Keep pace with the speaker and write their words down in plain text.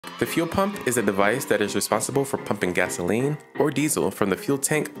The fuel pump is a device that is responsible for pumping gasoline or diesel from the fuel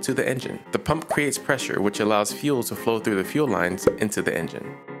tank to the engine. The pump creates pressure, which allows fuel to flow through the fuel lines into the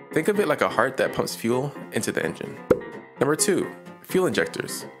engine. Think of it like a heart that pumps fuel into the engine. Number 2. Fuel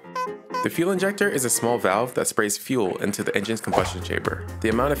injectors. The fuel injector is a small valve that sprays fuel into the engine's combustion chamber. The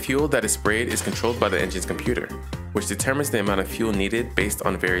amount of fuel that is sprayed is controlled by the engine's computer, which determines the amount of fuel needed based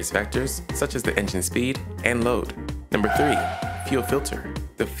on various factors such as the engine speed and load. Number 3. Fuel filter.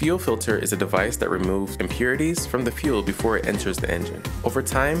 The fuel filter is a device that removes impurities from the fuel before it enters the engine. Over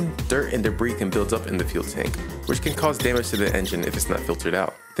time, dirt and debris can build up in the fuel tank, which can cause damage to the engine if it's not filtered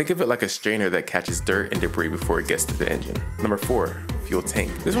out. Think of it like a strainer that catches dirt and debris before it gets to the engine. Number 4. Fuel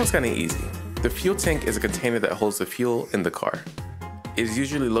tank. This one's kinda easy. The fuel tank is a container that holds the fuel in the car. It is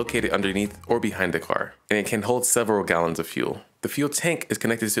usually located underneath or behind the car, and it can hold several gallons of fuel. The fuel tank is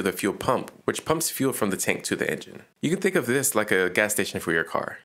connected to the fuel pump, which pumps fuel from the tank to the engine. You can think of this like a gas station for your car.